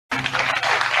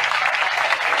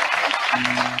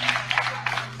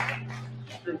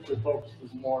scripture focus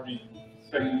this morning,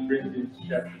 2 Corinthians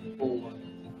chapter 4,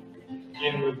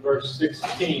 beginning with verse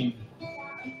 16.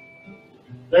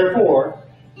 Therefore,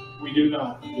 we do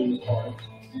not lose heart.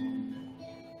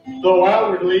 Though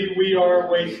outwardly we are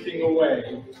wasting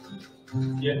away,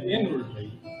 yet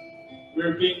inwardly we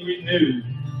are being renewed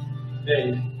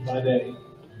day by day.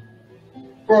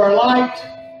 For our light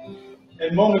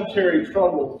and momentary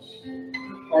troubles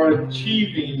are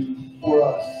achieving for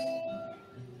us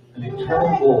an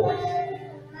eternal glory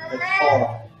that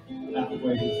far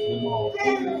outweighs them all.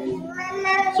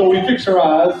 So we fix our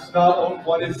eyes not on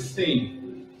what is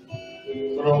seen,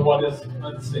 but on what is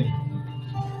unseen.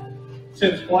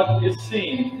 Since what is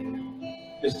seen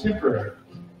is temporary,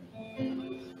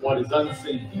 what is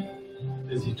unseen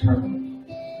is eternal.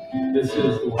 This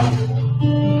is the word of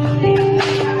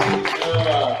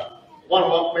God. I want to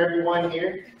welcome everyone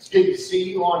here. It's good to see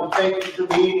you on. Thank you for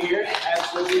being here.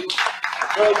 Absolutely.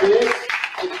 So this,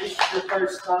 if this is your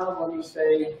first time, let me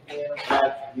say, man, I'm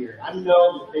glad you're here. I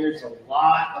know that there's a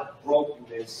lot of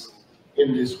brokenness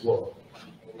in this world.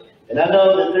 And I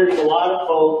know that there's a lot of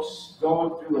folks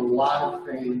going through a lot of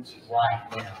things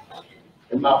right now.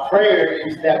 And my prayer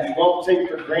is that we won't take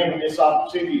for granted this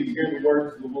opportunity to hear the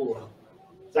words of the Lord.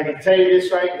 So I can tell you this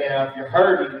right now, if you're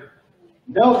hurting,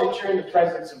 know that you're in the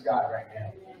presence of God right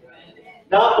now.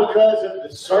 Not because of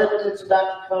the sermon that's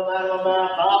about to come out of my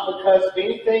mouth, not because of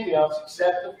anything else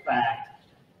except the fact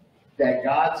that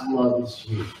God's love is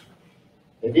here.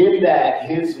 And in that,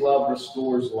 His love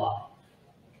restores life.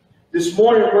 This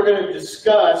morning, we're going to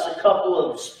discuss a couple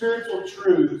of spiritual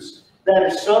truths that are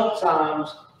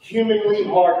sometimes humanly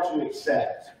hard to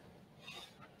accept.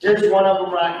 Here's one of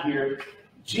them right here.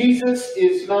 Jesus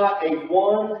is not a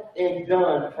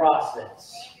one-and-done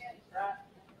process.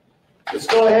 Let's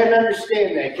go ahead and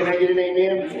understand that. Can I get an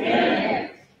amen?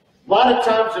 Amen. A lot of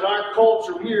times in our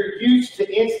culture, we are used to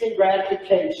instant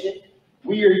gratification.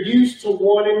 We are used to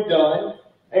one and done.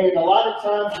 And a lot of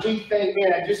times we think,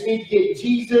 man, I just need to get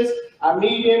Jesus. I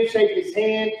meet Him, shake His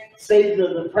hand, say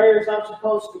the prayers I'm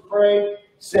supposed to pray,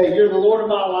 say, you're the Lord of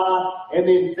my life, and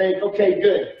then think, okay,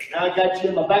 good. Now I got you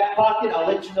in my back pocket. I'll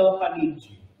let you know if I need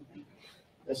you.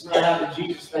 That's not how the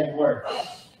Jesus thing works.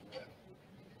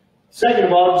 Second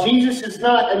of all, Jesus is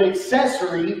not an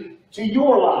accessory to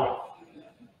your life.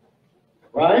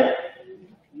 Right?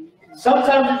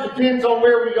 Sometimes it depends on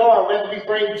where we are, whether we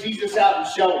bring Jesus out and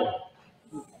show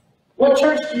Him. What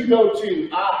church do you go to?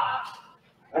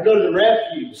 I go to the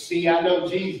Refuge. See, I know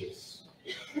Jesus.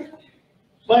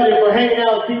 But if we're hanging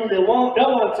out with people that don't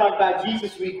want to talk about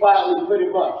Jesus, we quietly put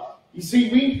Him up. You see,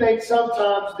 we think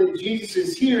sometimes that Jesus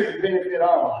is here to benefit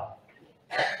our life.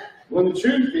 When the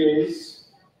truth is,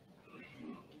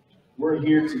 we're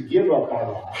here to give up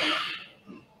our life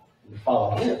and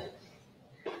follow Him.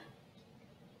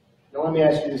 Now let me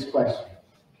ask you this question.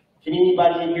 Can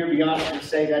anybody in here be honest and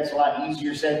say that's a lot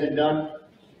easier said than done?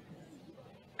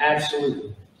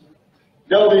 Absolutely.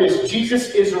 Know this,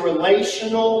 Jesus is a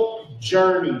relational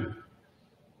journey.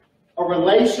 A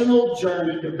relational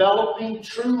journey developing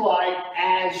true life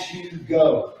as you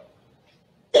go.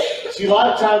 See, a lot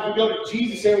of times we go to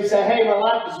Jesus and we say, hey, my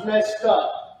life is messed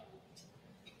up.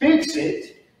 Fix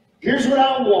it. Here's what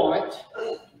I want.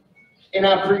 And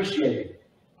I appreciate it.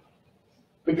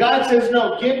 But God says,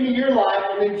 no, give me your life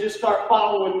and then just start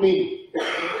following me.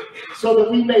 So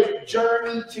that we may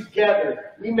journey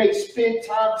together. We may spend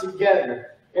time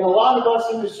together. And a lot of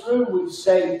us in this room would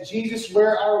say, Jesus,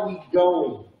 where are we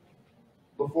going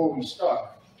before we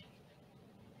start?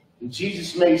 And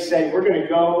Jesus may say, we're going to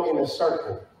go in a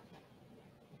circle.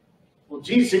 Well,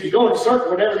 Jesus, if you go in a circle,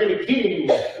 we're never going to get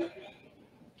anywhere.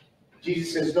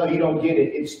 Jesus says, no, you don't get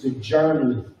it. It's the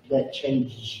journey that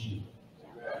changes you,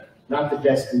 not the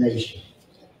destination.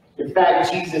 In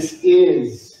fact, Jesus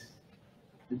is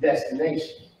the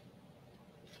destination.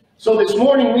 So this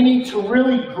morning, we need to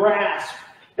really grasp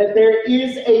that there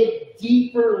is a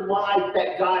deeper life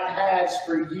that God has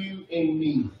for you and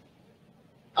me.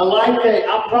 A life that,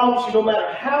 I promise you, no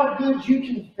matter how good you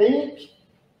can think,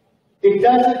 it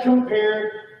doesn't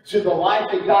compare to the life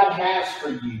that God has for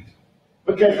you.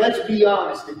 Because let's be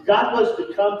honest, if God was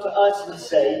to come to us and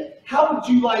say, how would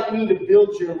you like me to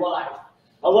build your life?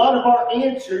 A lot of our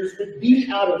answers would be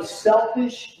out of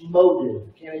selfish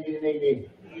motive. Can I get an amen?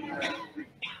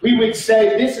 We would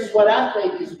say, this is what I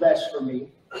think is best for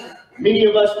me. Many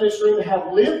of us in this room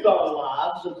have lived our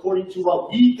lives according to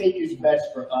what we think is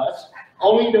best for us,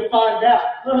 only to find out,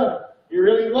 it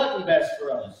really wasn't best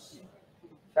for us. In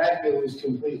fact, it was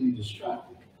completely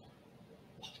destructive.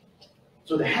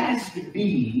 So there has to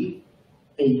be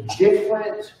a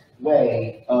different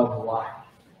way of life.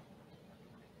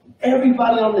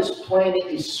 Everybody on this planet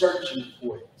is searching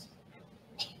for it.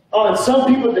 Oh, and some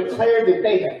people declare that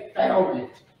they have found it.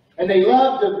 And they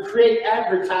love to create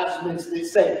advertisements that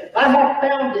say, I have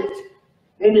found it.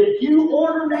 And if you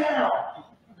order now,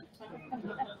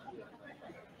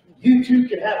 you too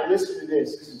can have it. Listen to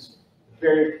this. This is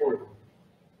very important.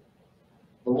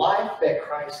 The life that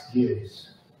Christ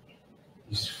gives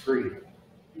is free.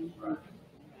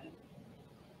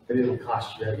 But it'll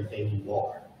cost you everything you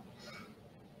are.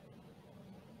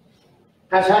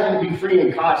 How can it be free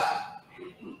and costly?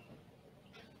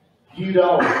 You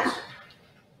don't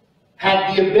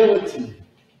have the ability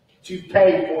to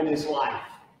pay for this life.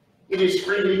 It is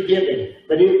freely given,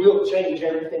 but it will change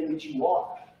everything that you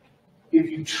are. If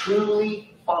you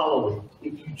truly follow it,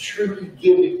 if you truly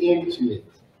give it into it.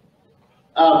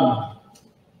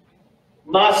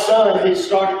 My son has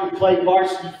started to play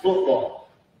varsity football.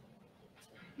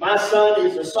 My son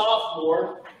is a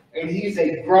sophomore, and he's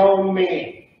a grown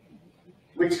man,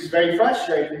 which is very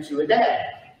frustrating to a dad.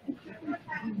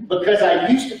 Because I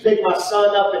used to pick my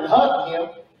son up and hug him.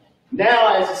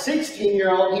 Now, as a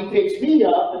 16-year-old, he picks me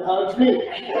up and hugs me.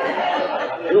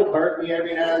 It'll hurt me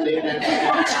every now and then.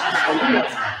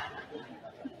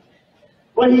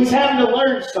 But he's having to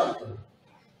learn something.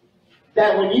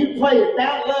 That when you play at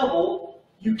that level,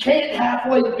 you can't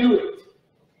halfway do it.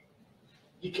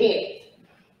 You can't.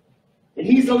 And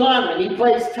he's a lineman. He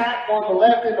plays tack on the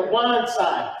left and the blind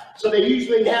side. So they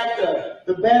usually have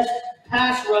the best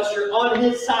pass rusher on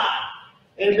his side.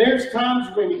 And there's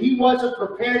times when he wasn't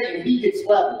prepared and he gets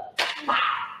leveled.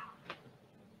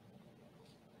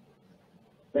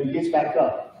 But he gets back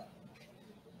up.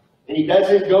 And he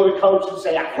doesn't go to coach and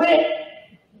say, I quit.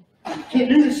 I can't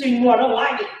do this anymore. I don't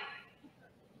like it.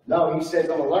 No, he says,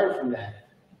 I'm going to learn from that.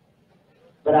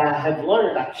 But I have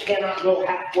learned I cannot go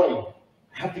halfway.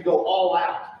 I have to go all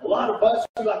out. A lot of us,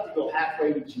 we like to go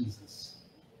halfway with Jesus.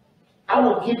 I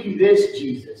will give you this,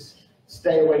 Jesus.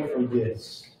 Stay away from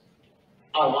this.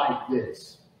 I like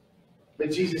this.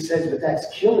 But Jesus says, but that's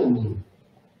killing you.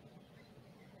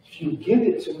 If you give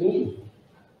it to me,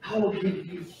 I will give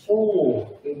you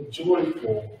full and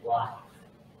joyful life.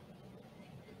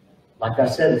 Like I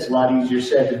said, it's a lot easier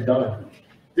said than done.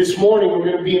 This morning, we're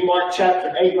going to be in Mark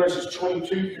chapter 8, verses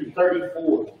 22 through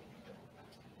 34.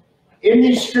 In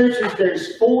these scriptures,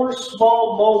 there's 4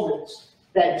 small moments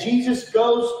that Jesus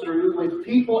goes through with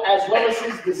people as well as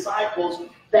his disciples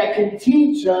that can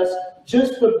teach us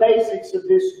just the basics of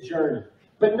this journey.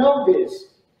 But know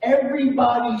this,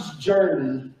 everybody's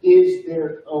journey is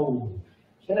their own.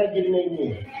 Can I get an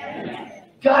amen?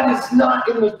 God is not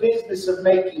in the business of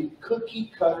making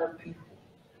cookie-cutter people.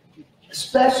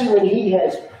 Especially when he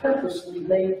has purposely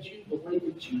made you the way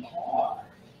that you are.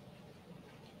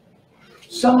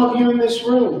 Some of you in this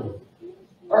room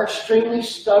are extremely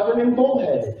stubborn and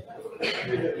bullheaded.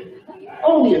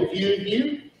 Only a few of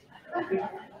you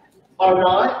are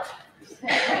not.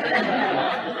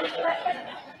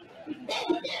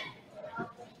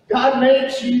 God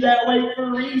makes you that way for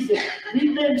a reason.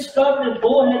 We've been stubborn and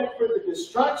bullheaded for the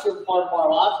destruction part of our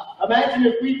lives. Imagine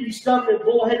if we'd be stubborn and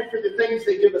bullheaded for the things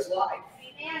that give us life.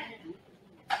 Amen.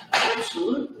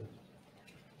 Absolutely.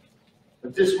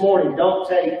 But this morning, don't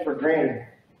take for granted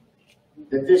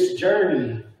that this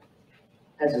journey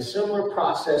has a similar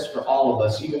process for all of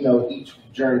us, even though each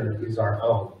journey is our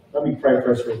own. Let me pray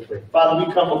first real quick. Father,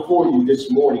 we come before you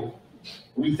this morning.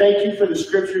 We thank you for the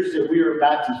scriptures that we are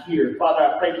about to hear. Father,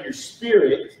 I pray that your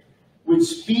Spirit would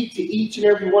speak to each and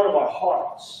every one of our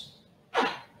hearts.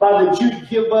 Father, that you'd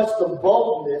give us the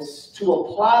boldness to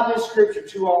apply this scripture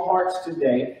to our hearts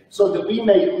today so that we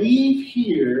may leave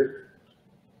here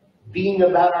being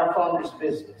about our Father's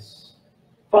business.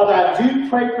 Father, I do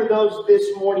pray for those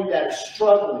this morning that are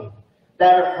struggling,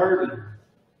 that are hurting.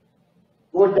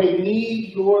 Lord, they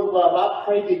need your love. I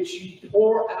pray that you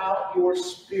pour out your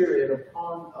Spirit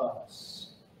upon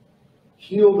us.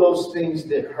 Heal those things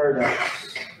that hurt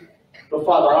us. But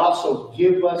Father, also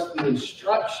give us the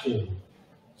instruction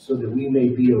so that we may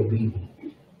be obedient.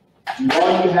 Do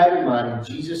all you have in mind.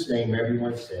 In Jesus' name,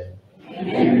 everyone said,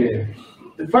 Amen.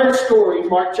 The first story,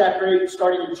 Mark chapter 8,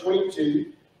 starting in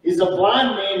 22, is a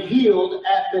blind man healed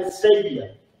at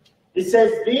Bethsaida. It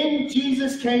says, then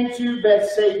Jesus came to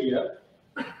Bethsaida,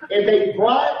 and they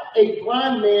brought a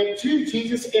blind man to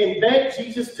Jesus and begged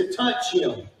Jesus to touch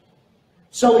him.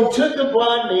 So he took the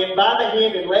blind man by the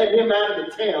hand and led him out of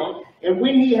the town. And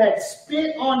when he had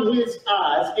spit on his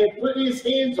eyes and put his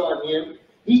hands on him,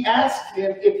 he asked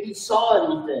him if he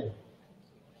saw anything.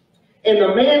 And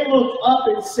the man looked up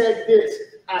and said this,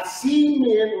 I see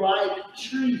men like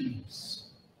trees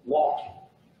walking.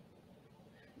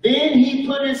 Then he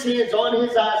put his hands on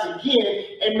his eyes again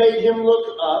and made him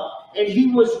look up, and he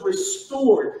was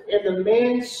restored, and the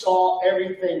man saw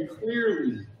everything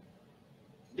clearly.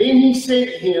 Then he sent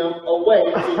him away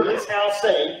to his house,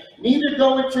 saying, neither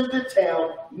go into the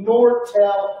town, nor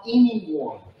tell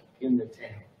anyone in the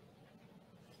town.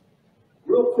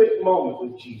 Real quick moment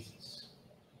with Jesus.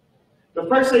 The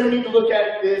first thing we need to look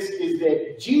at this is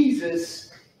that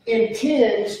Jesus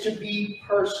intends to be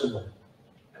personal.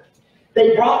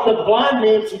 They brought the blind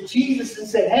man to Jesus and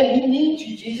said, hey, he needs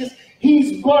you, Jesus.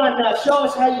 He's blind. Now show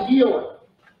us how you heal him.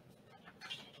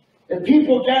 And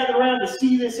people gather around to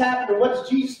see this happen. And what does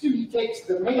Jesus do? He takes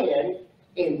the man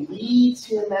and leads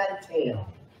him out of town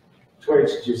to where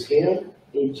it's just him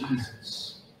and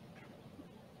Jesus.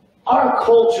 Our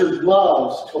culture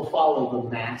loves to follow the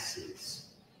masses.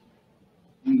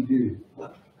 We do.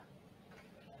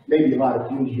 Maybe a lot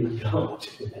of you here don't,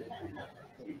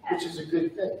 which is a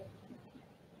good thing.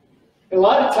 A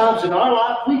lot of times in our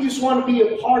life, we just want to be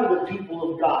a part of the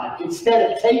people of God instead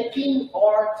of taking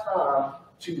our time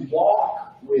to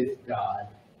walk with God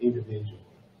individually.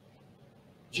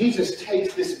 Jesus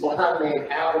takes this blind man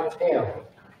out of town.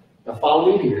 Now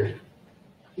follow me here.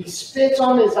 He spits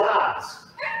on his eyes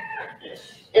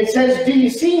and says, do you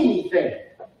see anything?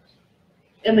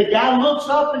 And the guy looks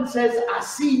up and says, I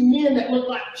see men that look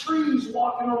like trees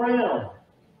walking around.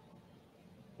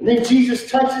 And then Jesus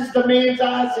touches the man's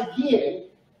eyes again,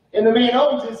 and the man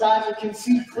opens his eyes and can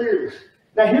see clearly.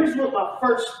 Now here's what my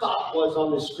first thought was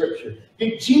on this scripture.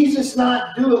 Did Jesus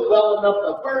not do it well enough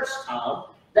the first time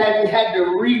that he had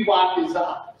to re-wipe his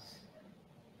eyes?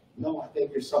 No, I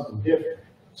think there's something different,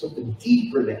 something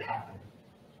deeper that happened.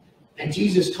 And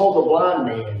Jesus told the blind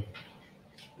man,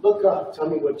 look up, tell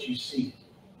me what you see.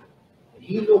 And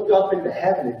he looked up into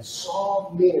heaven and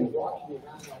saw men walking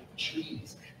around like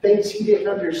trees. Things he didn't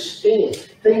understand,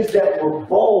 things that were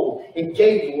bold and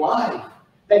gave life.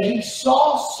 That he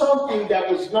saw something that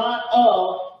was not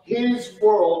of his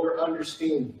world or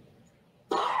understanding.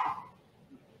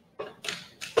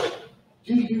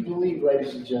 Do you believe,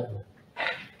 ladies and gentlemen,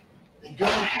 that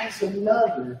God has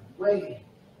another way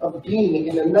of being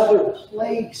in another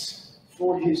place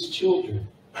for his children?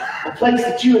 A place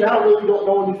that you and I really don't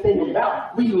know anything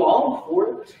about. We long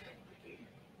for it.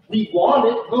 We want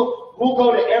it. We'll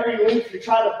go to every length to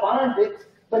try to find it.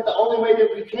 But the only way that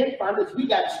we can find it is we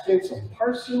got to spend some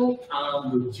personal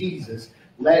time with Jesus,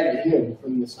 letting him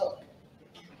clean us up.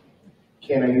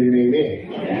 Can I get an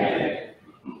amen? Amen.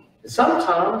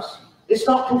 Sometimes it's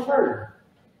not preferred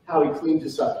how he cleans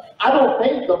us up. I don't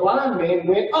think the blind man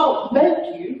went, oh,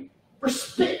 thank you for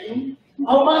spitting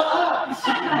on my eyes.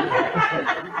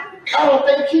 I don't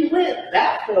think he went,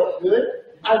 that felt good.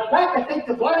 In fact, I think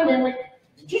the blind man went,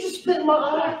 did you just spit in my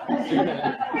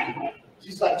eye?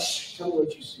 She's like, shh, tell me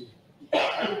what you see.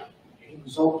 And he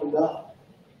was opened up.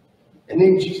 And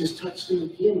then Jesus touched him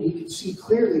again. He could see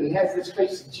clearly. He has this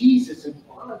face of Jesus in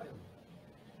front of him.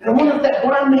 And I wonder if that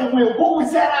blind man went, what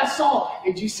was that I saw?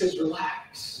 And Jesus says,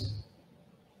 relax.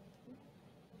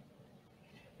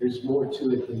 There's more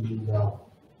to it than you know.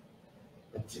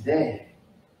 But today,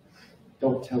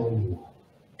 don't tell anyone.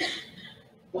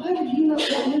 Why do you not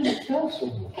want him to tell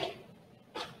someone?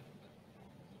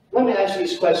 Let me ask you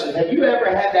this question. Have you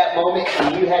ever had that moment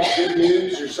when you had good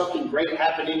news or something great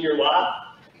happen in your life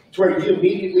to where you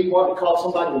immediately want to call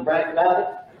somebody and brag about it?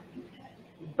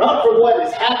 Not for what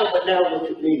has happened, but now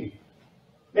look at me.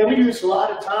 Man, we do this a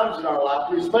lot of times in our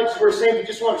life. As much as we're saying we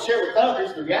just want to share with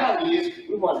others, the reality is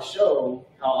we want to show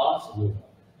how awesome we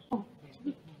are.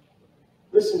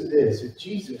 Listen to this. If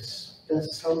Jesus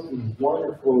does something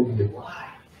wonderful in your life,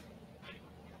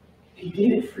 he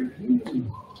did it for you.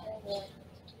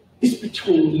 It's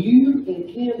between you and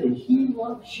him, and he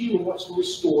loves you and wants to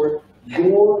restore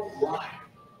your life.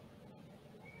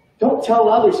 Don't tell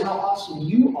others how awesome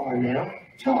you are now.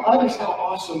 Tell others how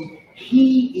awesome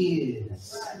he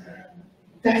is.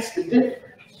 That's the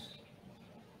difference.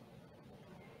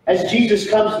 As Jesus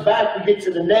comes back, we get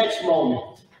to the next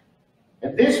moment.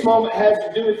 And this moment has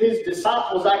to do with his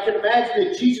disciples. I can imagine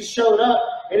that Jesus showed up,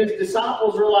 and his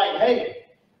disciples were like, hey,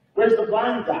 where's the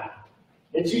blind guy?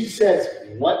 And Jesus says,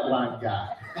 what blind guy?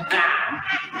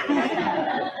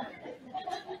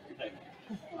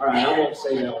 All right, I won't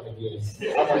say that one again.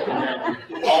 I'm like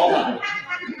that all night.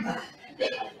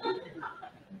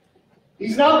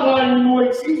 He's not blind anymore.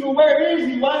 He sees, well, where is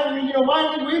he? Why is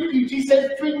he with you? Jesus says,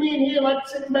 between me and him, I'd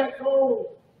send him back home.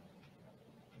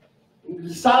 And the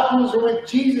disciples are with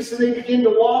Jesus, and they begin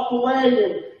to walk away.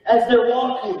 And as they're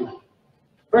walking,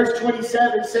 verse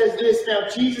 27 says this, now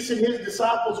Jesus and his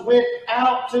disciples went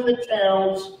out to the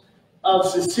towns of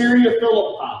Caesarea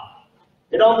Philippi.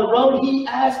 And on the road, he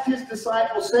asked his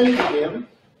disciples, saying to him,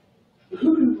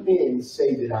 "Who do men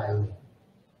say that I am?"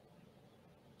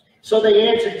 So they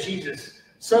answered Jesus.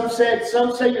 Some say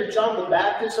you're John the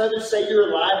Baptist, others say you're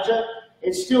Elijah,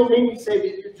 and still many say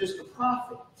that you're just a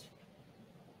prophet.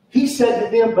 He said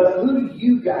to them, "But who do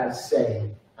you guys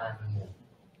say I am?"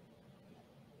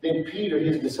 Then Peter,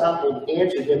 his disciple,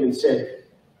 answered him and said,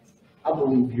 "I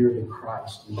believe you're the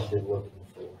Christ we've been looking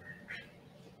for.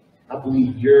 I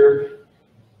believe you're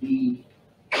the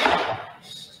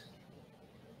Christ."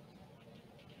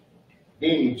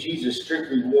 Then Jesus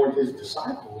strictly warned his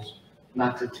disciples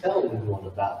not to tell anyone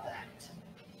about that.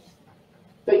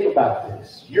 Think about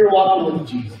this. You're walking with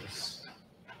Jesus.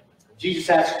 Jesus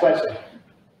asks a question.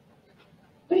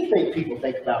 What do you think people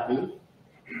think about me?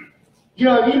 You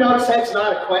notice that's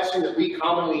not a question that we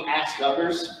commonly ask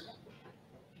others.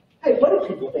 Hey, what do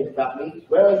people think about me?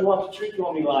 Well, you want the truth, you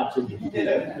want me to lie to you.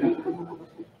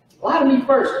 Lie to me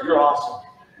first. You're awesome.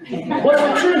 What's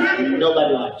the truth?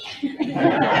 Nobody likes you.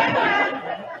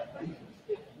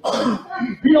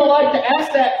 We don't like to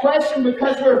ask that question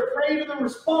because we're afraid of the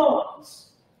response.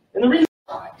 And the reason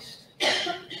Christ.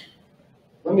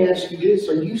 Let me ask you this.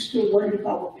 Are you still worried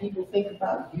about what people think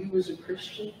about you as a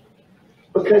Christian?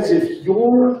 Because if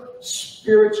your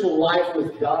spiritual life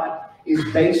with God is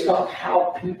based on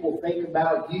how people think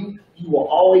about you, you will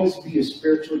always be a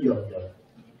spiritual yo-yo.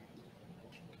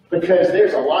 Because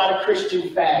there's a lot of Christian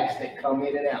fads that come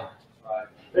in and out. Right.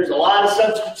 There's a lot of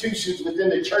substitutions within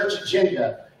the church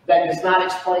agenda that does not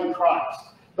explain Christ.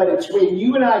 But it's when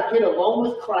you and I get alone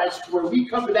with Christ to where we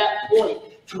come to that point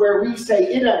to where we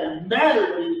say, it doesn't matter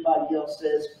what anybody else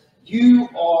says, you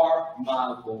are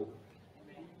my Lord.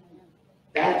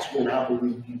 That's when I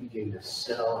believe you begin to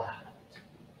sell out.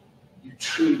 You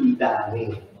truly dive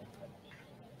in.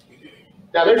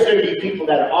 Now, there's going to be people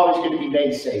that are always going to be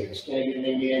naysayers. Can I get an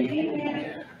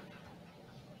amen?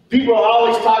 People will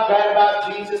always talk bad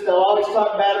about Jesus. They'll always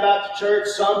talk bad about the church.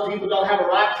 Some people don't have a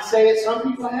right to say it. Some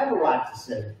people have a right to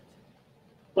say it.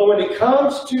 But when it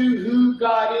comes to who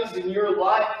God is in your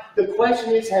life, the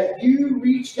question is, have you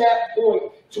reached that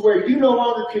point to where you no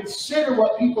longer consider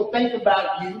what people think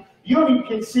about you? You don't even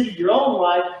consider your own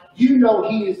life. You know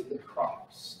He is the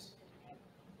Christ.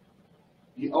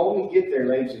 You only get there,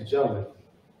 ladies and gentlemen,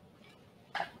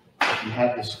 if you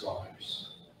have the scars.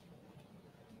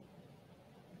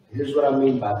 Here's what I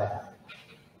mean by that.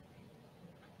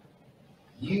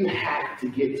 You have to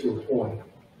get to a point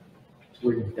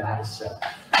where you die to self.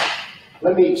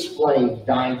 Let me explain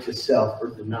dying to self or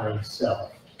denying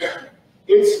self.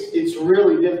 It's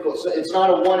really difficult. So it's not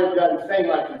a one and done thing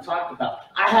like we talked about.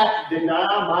 I have to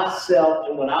deny myself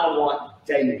and what I want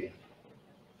daily.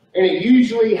 And it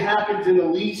usually happens in the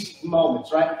least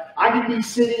moments, right? I could be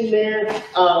sitting there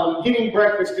getting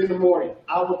breakfast in the morning.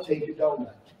 I will take a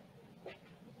donut.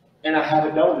 And I have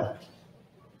a donut.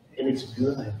 And it's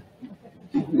good.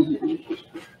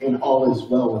 And all is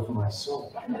well with my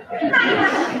soul.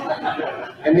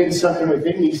 And then something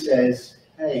within me says,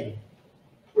 hey,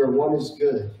 where one is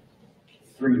good,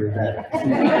 three are better.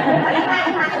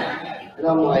 And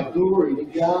I'm like, glory to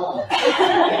God.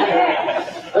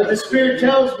 But the Spirit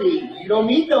tells me, you don't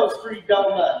need those 3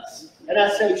 donuts. And I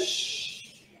say,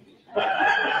 shh.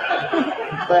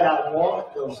 But I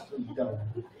want those 3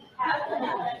 donuts.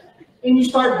 And you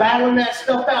start battling that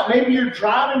stuff out. Maybe you're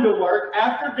driving to work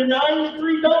after denying the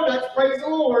 3 donuts, praise the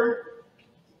Lord,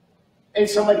 and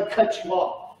somebody cuts you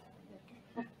off.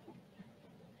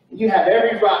 You have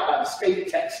every right by the state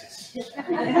of Texas to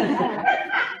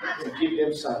give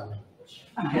them sign language,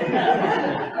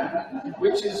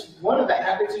 which is one of the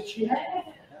habits that you have.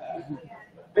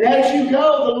 But as you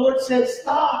go, the Lord says,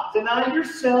 stop, deny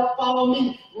yourself, follow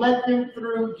me, let them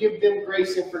through, give them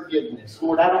grace and forgiveness.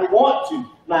 Lord, I don't want to.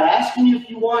 I'm not asking you if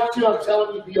you want to. I'm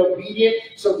telling you to be obedient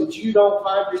so that you don't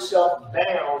find yourself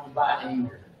bound by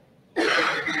anger.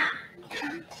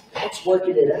 That's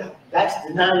working it out. That's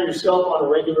denying yourself on a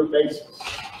regular basis.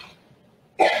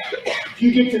 If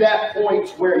you get to that point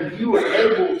where you are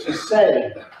able to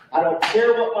say, I don't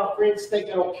care what my friends think,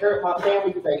 I don't care what my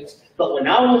family thinks, but when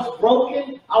I was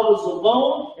broken, I was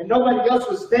alone, and nobody else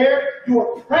was there,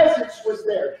 your presence was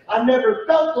there. I never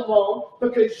felt alone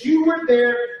because you were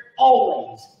there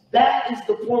always. That is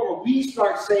the point where we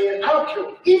start saying, I don't care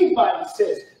what anybody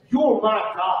says, you're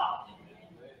my God.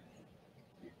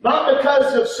 Not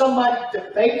because of somebody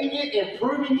debating it and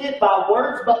proving it by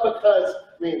words, but because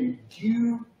when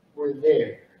you were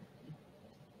there,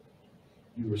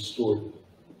 you restored me.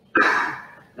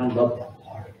 And I love that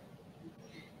part.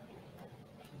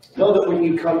 Know that when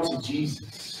you come to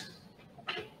Jesus,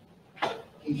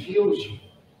 He heals you.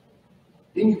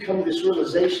 then you come to this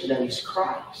realization that he's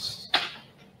Christ.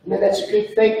 And then that's a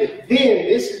good thing. But then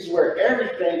this is where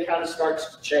everything kind of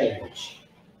starts to change.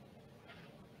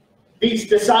 These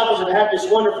disciples have had this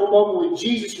wonderful moment with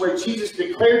Jesus where Jesus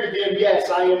declared to them,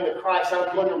 yes, I am the Christ.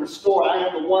 I'm going to restore. I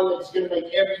am the one that's going to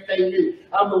make everything new.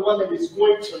 I'm the one that is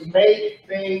going to make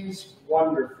things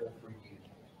wonderful for you.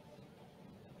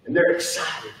 And they're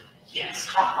excited. Yes,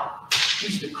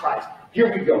 he's the Christ.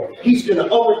 Here we go. He's going to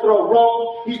overthrow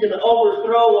Rome. He's going to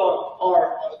overthrow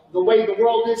the way the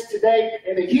world is today.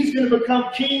 And then he's going to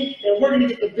become king. And we're going to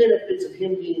get the benefits of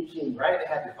him being king, right? They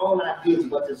have their own ideas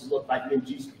of what this looks like. And then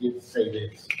Jesus begins to say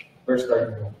this. Verse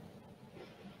 31.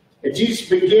 And Jesus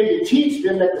began to teach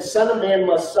them that the Son of Man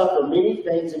must suffer many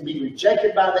things and be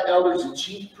rejected by the elders and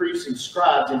chief priests and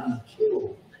scribes and be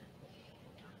killed.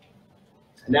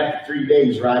 And after 3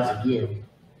 days rise again.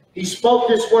 He spoke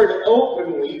this word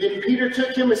openly. Then Peter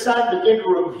took him aside and began to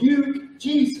rebuke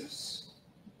Jesus.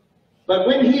 But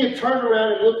when he had turned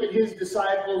around and looked at his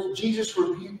disciples, Jesus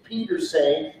rebuked Peter,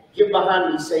 saying, "Get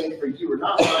behind me, Satan, for you are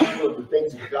not mindful of the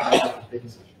things of God, but the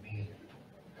things of man."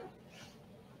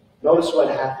 Notice what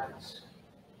happens.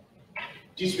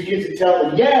 Jesus begins to tell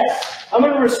them, yes, I'm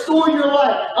going to restore your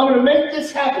life. I'm going to make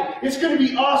this happen. It's going to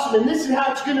be awesome, and this is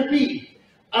how it's going to be.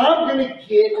 I'm going to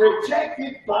get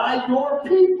rejected by your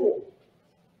people.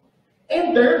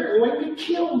 And they're going to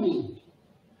kill me.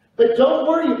 But don't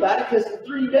worry about it, because in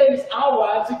 3 days, I'll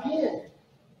rise again.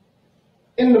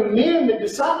 And the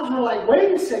disciples were like,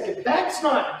 wait a second, that's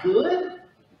not good.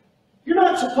 You're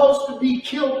not supposed to be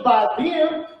killed by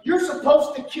them. You're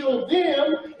supposed to kill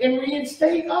them and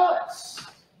reinstate us.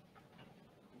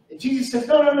 And Jesus says,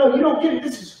 no, you don't get it.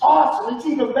 This is awesome. It's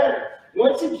even better.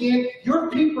 Once again,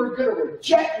 your people are going to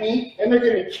reject me and they're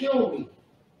going to kill me.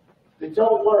 But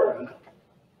don't worry,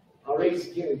 I'll raise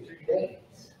again in 3 days.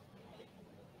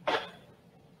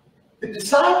 The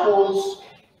disciples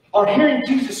are hearing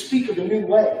Jesus speak of a new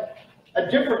way,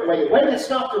 a different way, a way that's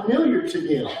not familiar to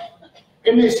them.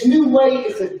 And this new way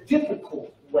is a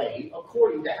difficult way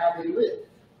according to how they live.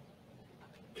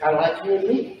 Kind of like you and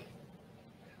me.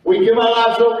 We give our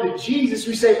lives over to Jesus.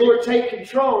 We say, Lord, take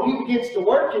control. He begins to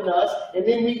work in us, and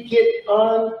then we get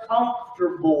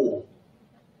uncomfortable.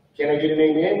 Can I get an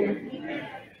amen? Amen.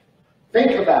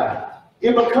 Think about it.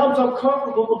 It becomes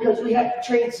uncomfortable because we have to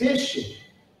transition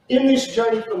in this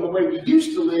journey from the way we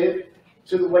used to live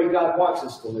to the way God wants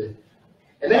us to live.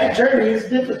 And that journey is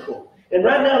difficult. And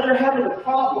right now, they're having a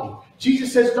problem.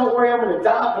 Jesus says, don't worry, I'm going to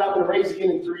die, but I'm going to raise again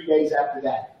in 3 days after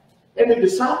that. And the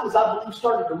disciples, I believe,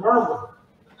 started to murmur.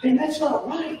 And that's not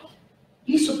right.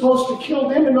 He's supposed to kill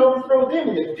them and overthrow them.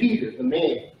 And then Peter, the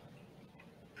man,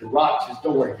 the rock, says,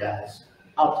 don't worry, guys.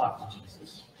 I'll talk to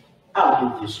Jesus. I'll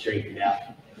get this straightened out.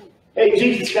 Hey,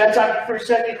 Jesus, can I talk to you for a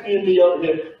second? You and me over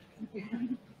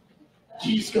here.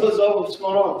 Jesus goes over, what's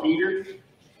going on, Peter?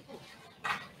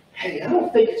 Hey, I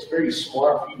don't think it's very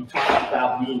smart for you to talk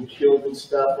about being killed and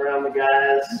stuff around the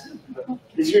guys.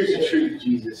 Because here's the truth,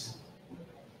 Jesus.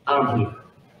 I'm here.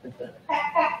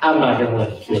 I'm not going to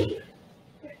let you kill you.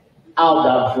 I'll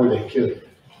die before they kill you.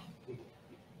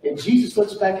 And Jesus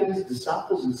looks back at his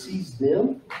disciples and sees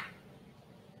them.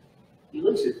 He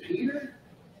looks at Peter.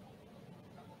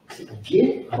 He said,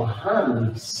 get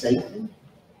behind me, Satan.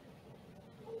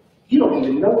 You don't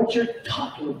even know what you're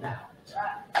talking about.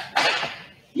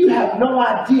 You have no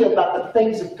idea about the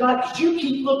things of God because you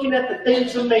keep looking at the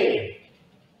things of man.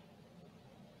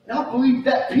 And I believe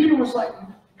that Peter was like,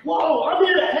 whoa, I'm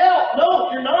here to help.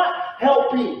 No, you're not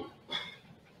helping.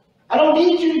 I don't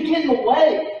need you to get in the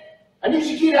way. I need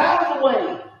you to get out of the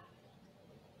way.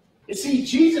 You see,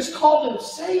 Jesus called him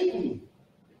Satan.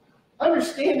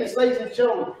 Understand this, ladies and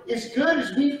gentlemen. As good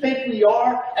as we think we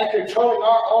are at controlling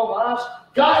our own lives,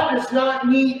 God does not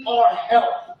need our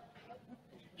help.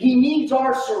 He needs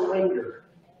our surrender.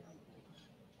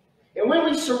 And when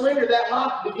we surrender, that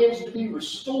life begins to be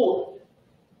restored.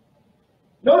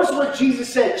 Notice what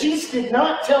Jesus said. Jesus did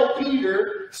not tell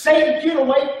Peter, Satan, get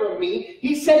away from me.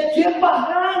 He said, get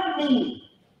behind me.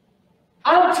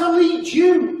 I'm to lead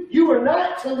you. You are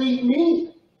not to lead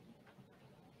me.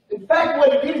 In fact,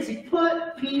 what he did is he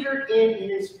put Peter in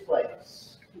his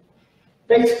place.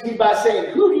 Basically by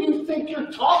saying, who do you think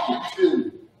you're talking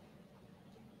to?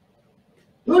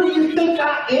 Who do you think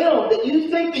I am? That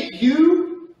you think that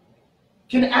you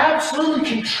can absolutely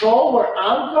control where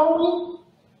I'm going?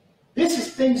 This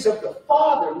is things of the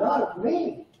Father, not of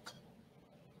me.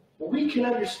 Well, we can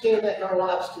understand that in our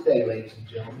lives today, ladies and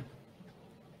gentlemen.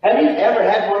 Have you ever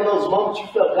had one of those moments you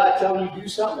felt God telling you to do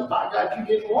something, and by God, you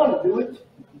didn't want to do it?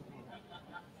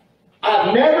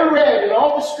 I've never read in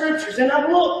all the scriptures, and I've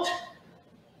looked,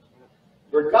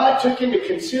 where God took into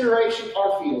consideration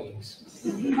our feelings.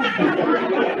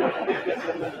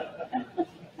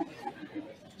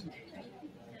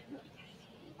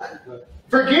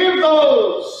 Forgive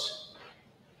those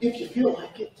if you feel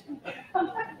like it.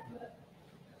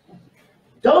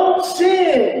 Don't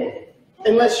sin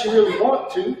unless you really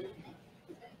want to.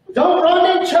 Don't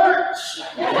run in church.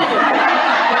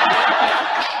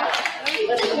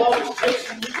 Let the Lord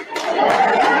chase you.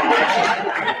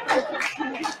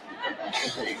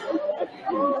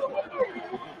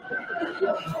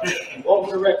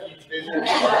 Welcome to Refuge, visitor.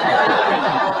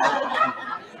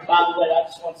 By the way, I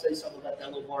just want to say something about that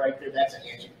little boy right there. That's an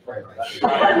answered prayer right there.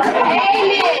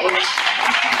 Amen.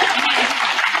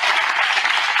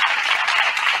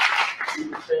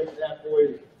 You've been praying for that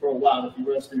boy for a while. If he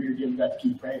runs through here, you've got to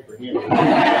keep praying for him.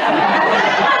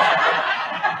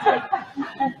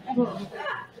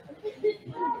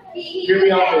 Hear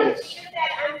me on this.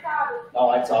 Oh,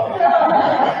 I saw it. All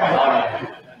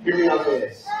right. Hear me on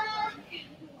this.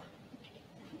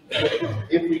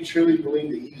 If we truly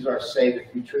believe that He's our Savior,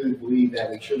 if we truly believe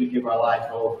that, we truly give our life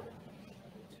over,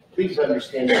 please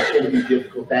understand that it's going to be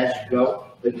difficult as you go,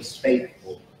 but He's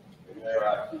faithful.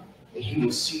 And He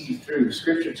will see you through.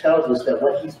 Scripture tells us that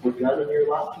what He's begun in your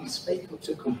life, He's faithful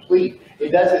to complete.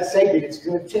 It doesn't say that it's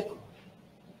going to tickle.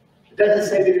 It doesn't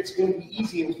say that it's going to be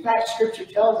easy. In fact, Scripture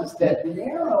tells us that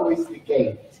narrow is the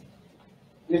gate.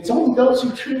 And it's only those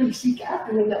who truly seek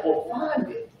after Him that will find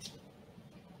it.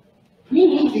 We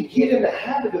need to get in the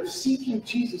habit of seeking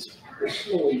Jesus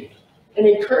personally and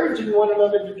encouraging one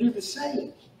another to do the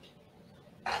same.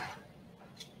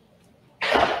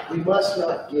 We must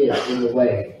not get in the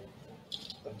way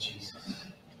of Jesus,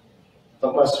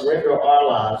 but must surrender our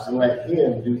lives and let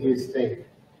Him do His thing.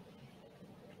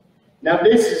 Now,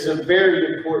 this is a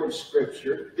very important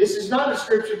scripture. This is not a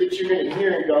scripture that you're going to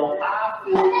hear and go, I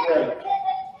feel great.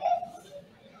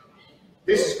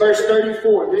 This is verse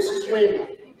 34. This is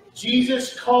when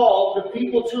Jesus called the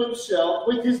people to Himself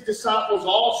with His disciples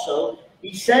also.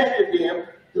 He said to them,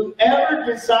 whoever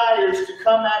desires to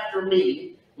come after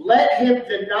me, let him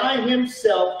deny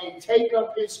himself and take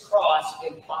up his cross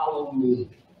and follow me.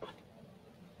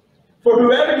 For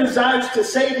whoever desires to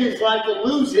save his life will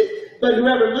lose it, but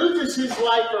whoever loses his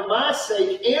life for my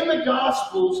sake and the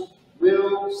gospel's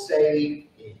will save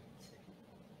it.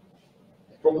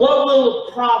 For what will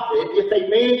it profit if a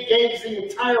man gains the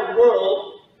entire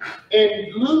world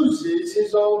and loses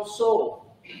his own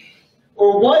soul?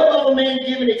 Or what will a man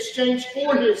give in exchange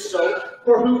for his soul?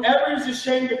 For whoever is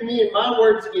ashamed of me and my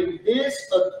words in this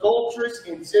adulterous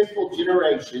and sinful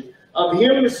generation, of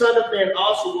him the Son of Man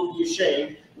also will be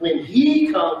ashamed when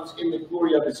He comes in the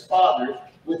glory of His Father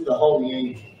with the holy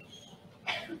angels.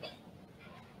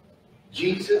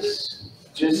 Jesus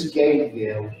just gave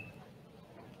them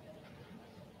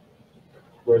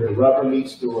where the rubber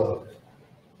meets the road.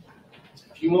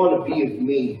 If you want to be of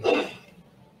me,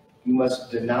 you must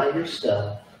deny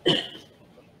yourself,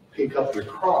 pick up your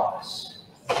cross,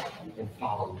 and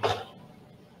follow me.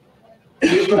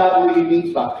 Here's what I believe He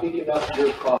means by picking up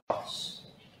your cross.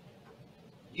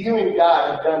 You and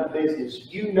God have done business.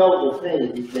 You know the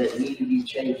things that need to be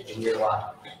changed in your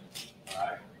life.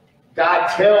 God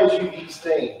tells you these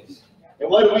things. And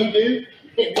what do?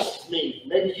 This is me.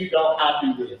 Maybe you don't. I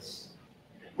do this.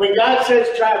 When God says,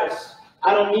 Travis,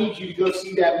 I don't need you to go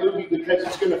see that movie because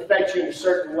it's going to affect you in a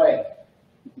certain way.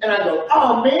 And I go,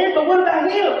 oh man, but what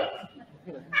about him?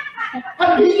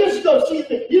 How did he just go see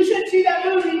it? You should see that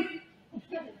movie.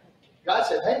 God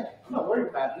said, hey, I'm not worried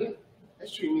about him.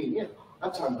 That's between me and him.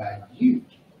 I'm talking about you.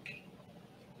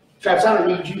 Travis, I don't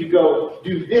need you to go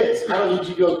do this. I don't need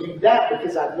you to go do that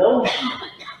because I know you.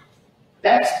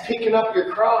 That's picking up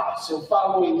your cross and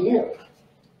following Him.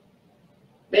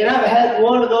 Man, I've had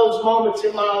one of those moments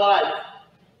in my life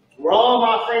where all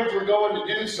my friends were going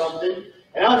to do something,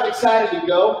 and I was excited to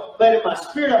go, but in my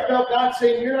spirit I felt God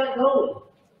saying, you're not going.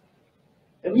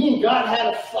 And me and God had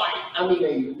a fight. I mean,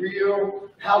 a real,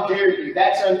 how dare you?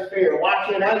 That's unfair. Why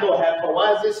can't I go have fun?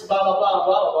 Why is this blah, blah, blah,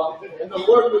 blah, blah? And the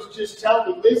Lord was just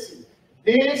telling me, listen,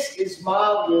 this is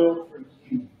my will for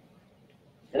you.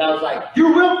 And I was like,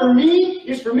 your will for me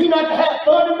is for me not to have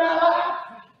fun in my life?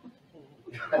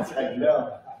 God's like,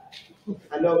 no.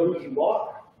 I know who you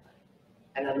are.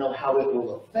 And I know how it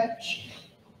will affect you.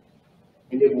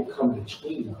 And it will come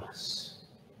between us.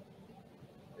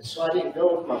 And so I didn't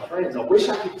go with my friends. I wish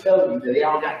I could tell you that they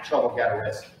all got in trouble, got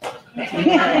arrested. Then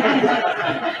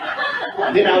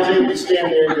I was able to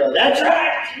stand there and go, that's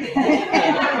right!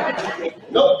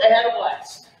 Nope, they had a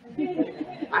blast.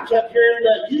 I kept hearing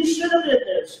the, you should have been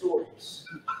there stories.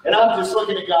 And I'm just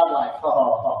looking at God like, ha,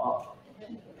 ha, ha, ha.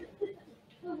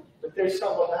 But But there's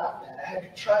something about that. I had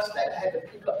to trust that. I had to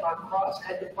pick up my cross. I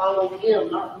had to follow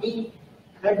him, not me.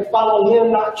 I had to follow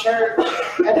him, not church.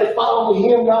 I had to follow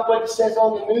him, not what it says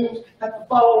on the news. I had to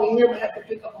follow him. I had to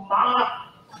pick up my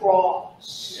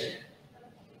cross.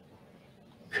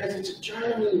 Because it's a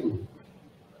journey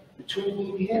between me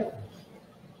and him.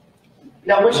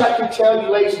 Now, I wish I could tell you,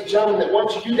 ladies and gentlemen, that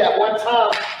once you do that one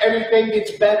time, everything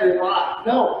gets better in life.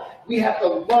 No, we have to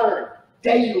learn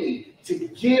daily to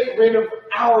get rid of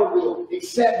our will,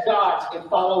 accept God's, and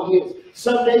follow his.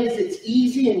 Some days it's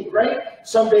easy and great.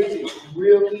 Some days it's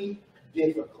really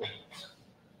difficult.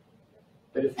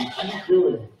 But if we keep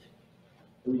doing it,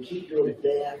 and we keep doing it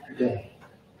day after day,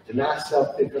 deny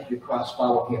self, pick up your cross,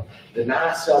 follow him.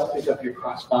 Deny self, pick up your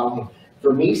cross, follow him.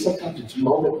 For me, sometimes it's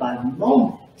moment by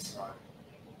moment.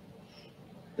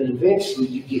 But eventually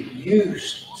you get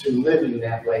used to living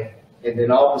that way. And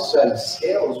then all of a sudden,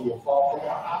 scales will fall from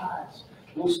our eyes.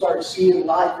 We'll start seeing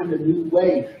life in a new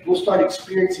way. We'll start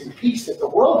experiencing peace that the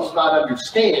world does not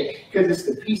understand, because it's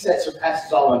the peace that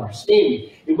surpasses all understanding.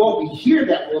 It won't be here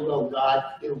that we'll know God.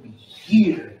 It'll be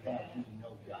here that we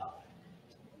know God.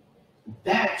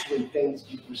 That's when things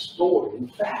get restored. In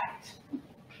fact,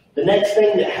 the next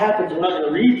thing that happens, I'm not going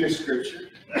to read this scripture,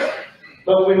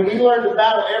 but when we learn the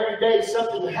battle every day,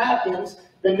 something happens.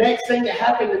 The next thing that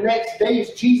happened the next day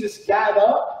is Jesus got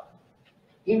up.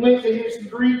 He went to his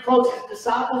 3 closest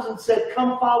disciples and said,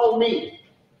 "Come follow me."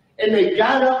 And they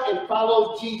got up and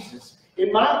followed Jesus.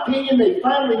 In my opinion, they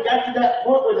finally got to that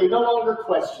point where they no longer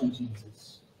questioned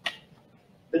Jesus.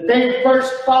 That they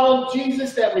first followed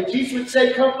Jesus, that when Jesus would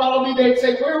say, "Come follow me," they'd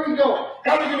say, "Where are we going?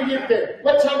 How are we going to get there?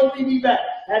 What time will we be back?"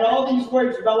 And all these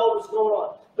words about what was going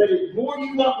on. But the more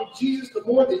you walk with Jesus, the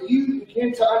more that you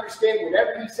begin to understand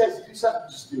whenever he says to do something,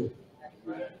 just do it.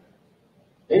 Right.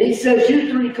 And he says, "You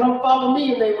 3, come follow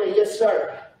me." And they went, "Yes,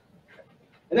 sir."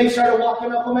 And they started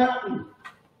walking up a mountain.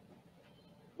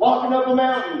 Walking up a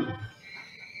mountain.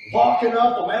 Walking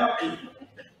up a mountain.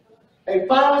 And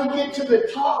finally get to the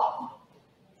top.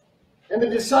 And the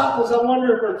disciples, I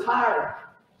wonder if they're tired.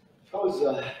 That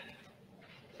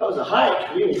was a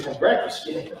hike. We didn't have breakfast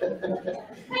yet.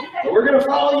 But we're going to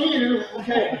follow you.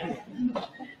 Okay.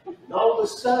 And all of a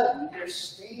sudden, they're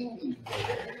standing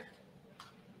there,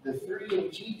 the 3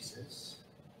 and Jesus.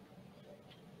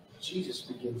 Jesus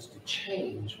begins to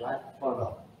change right in front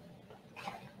of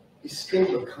them. His skin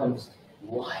becomes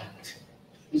light.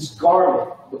 His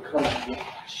garment becomes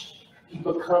washed. He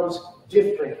becomes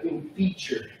different in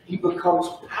feature. He becomes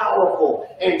powerful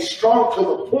and strong to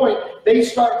the point they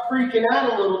start freaking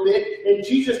out a little bit, and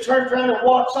Jesus turns around and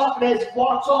walks off, and as he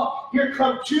walks off, here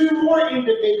come 2 more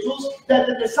individuals that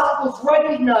the disciples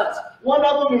recognize. One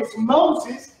of them is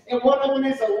Moses, and one of them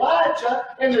is Elijah,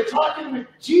 and they're talking with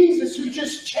Jesus, who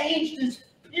just changed his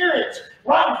appearance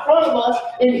right in front of us,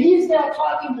 and he's now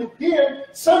talking to them.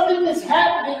 Something is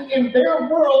happening in their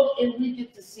world, and we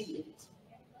get to see it.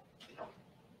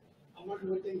 I wonder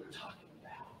what they were talking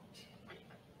about.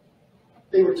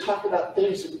 They were talking about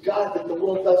things of God that the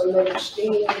world doesn't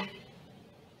understand.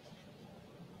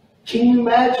 Can you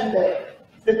imagine that?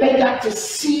 That they got to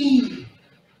see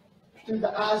through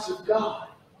the eyes of God.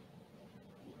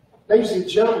 Ladies and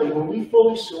gentlemen, when we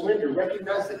fully surrender,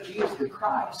 recognize that he is the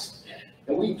Christ,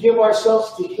 and we give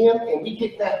ourselves to him, and we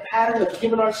get that pattern of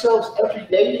giving ourselves every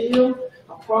day to him,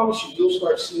 I promise you, you'll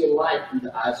start seeing life through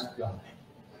the eyes of God.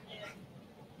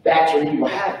 That's when you will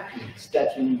have peace.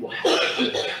 That's when you will have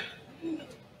peace.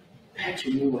 That's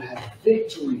when you will have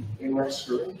victory and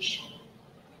restoration.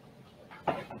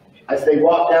 As they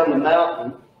walked down the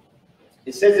mountain,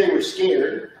 it says they were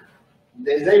scared.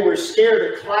 As they were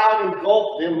scared, a cloud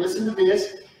engulfed them. Listen to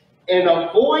this. And a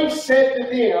voice said to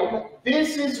them,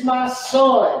 "This is my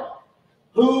son,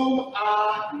 whom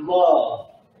I love.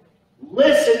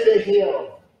 Listen to him."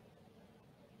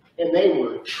 And they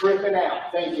were tripping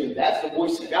out, thinking, "That's the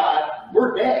voice of God.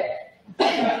 We're dead."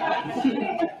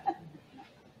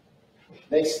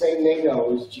 Next thing they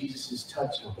know is Jesus is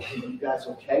touching them. "Hey, you guys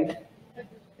okay?"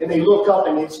 And they look up,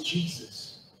 and it's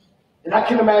Jesus. And I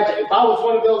can imagine, if I was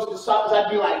one of those disciples, I'd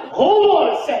be like, "Hold on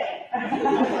a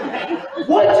second.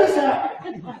 What just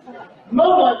happened? My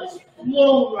mind is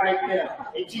blown right now."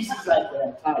 And Jesus is like,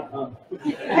 "Yeah, I'm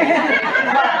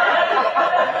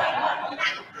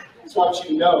I just want you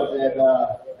to know that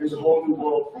there's a whole new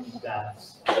world for you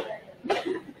guys.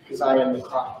 Because I am the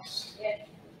Christ.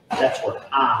 That's where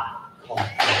I come from.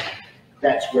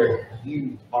 That's where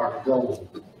you are going.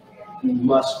 We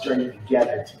must journey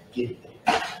together to get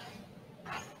there."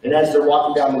 And as they're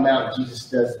walking down the mountain, Jesus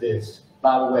does this.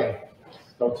 By the way,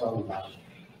 don't tell anybody.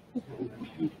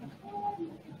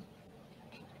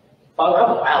 Father,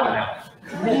 I'm loud now.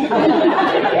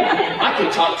 I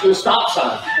can talk to a stop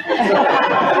sign.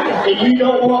 And you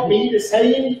don't want me to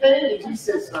say anything? And he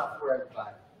says, not for everybody.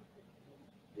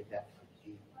 I did that for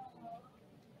you.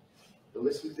 But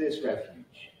listen to this, Refuge.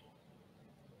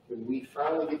 When we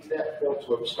finally get to that point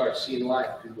where we start seeing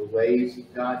life through the ways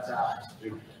of God's eyes,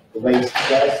 through the ways He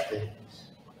does things,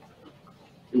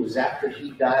 it was after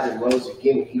He died and rose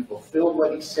again, He fulfilled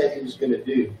what He said He was going to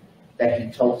do, that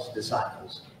He told His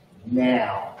disciples,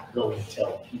 now go and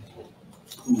tell people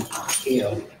who I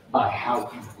am by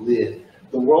how you live.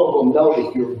 The world will know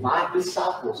that you're my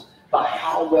disciples by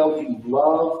how well you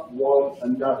love one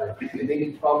another. And then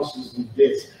He promises them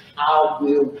this, I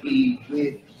will be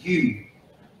with you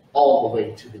all the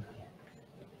way to the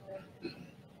end.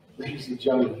 Ladies and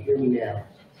gentlemen, hear me now.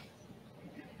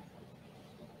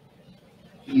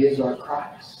 He is our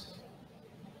Christ.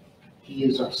 He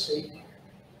is our Savior.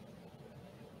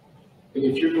 And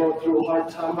if you're going through a hard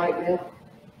time right now,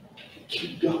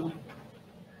 keep going.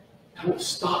 Don't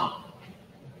stop.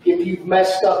 If you've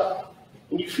messed up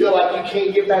and you feel like you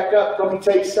can't get back up, let me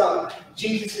tell you something.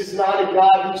 Jesus is not a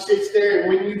God who sits there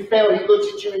and when you fail, He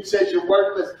looks at you and says you're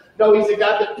worthless. No, He's a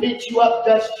God that picks you up,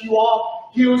 dusts you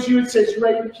off, heals you, and says, you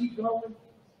ready to keep going?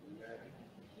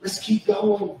 Let's keep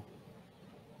going.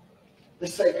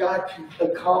 Let's say God can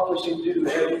accomplish and do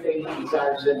everything He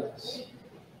desires in us.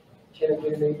 Can I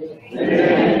get an amen?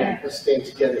 Amen. Let's stand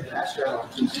together, Pastor Allen,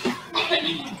 please.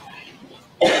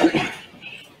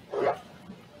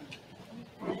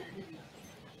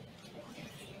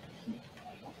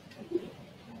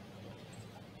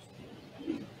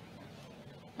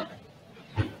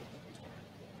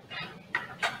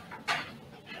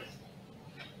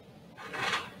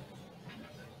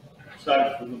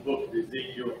 Cited from the book of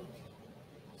Ezekiel.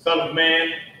 Son of man,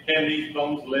 can these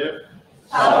bones live?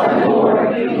 Our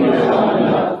Lord, you alone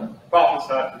know.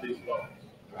 Prophesy to these bones.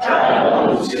 Try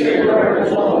those dear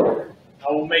words, Lord.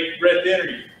 I will make breath enter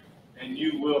you, and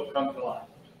you will come to life.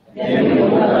 And we will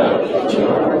know that you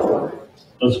are Lord.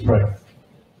 Let's pray.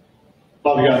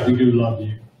 Father God, we do love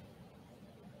you.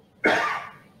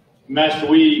 Master,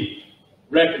 we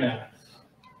recognize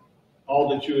all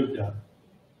that you have done.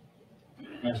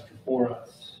 Master, for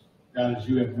us. God, as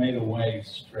you have made a way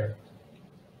straight.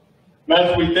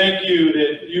 Master, we thank you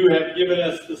that you have given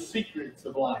us the secrets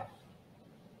of life.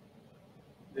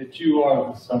 That you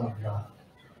are the Son of God.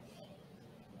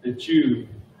 That you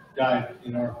died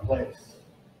in our place.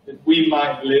 That we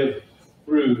might live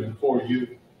through and for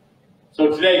you. So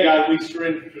today, God, we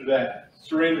surrender to that.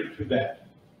 Surrender to that.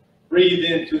 Breathe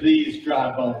into these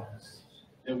dry bones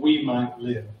that we might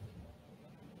live.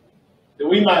 That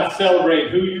we might celebrate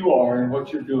who you are and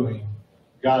what you're doing,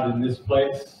 God, in this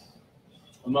place,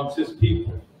 amongst this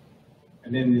people,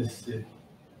 and in this city.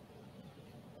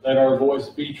 Let our voice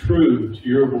be true to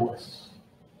your voice.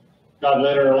 God,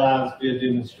 let our lives be a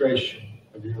demonstration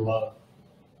of your love.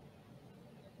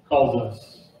 Cause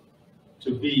us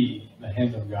to be the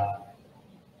hand of God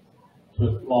to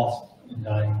a lost and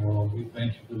dying world. We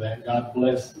thank you for that. God,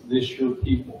 bless this your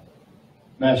people.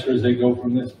 Master, as they go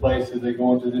from this place, as they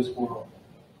go into this world,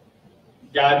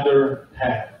 guide their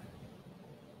path.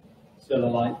 Set a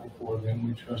light before them.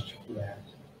 We trust you for that.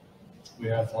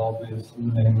 We ask all this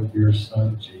in the name of your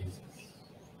Son, Jesus.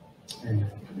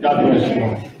 Amen. God bless you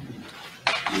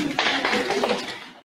all.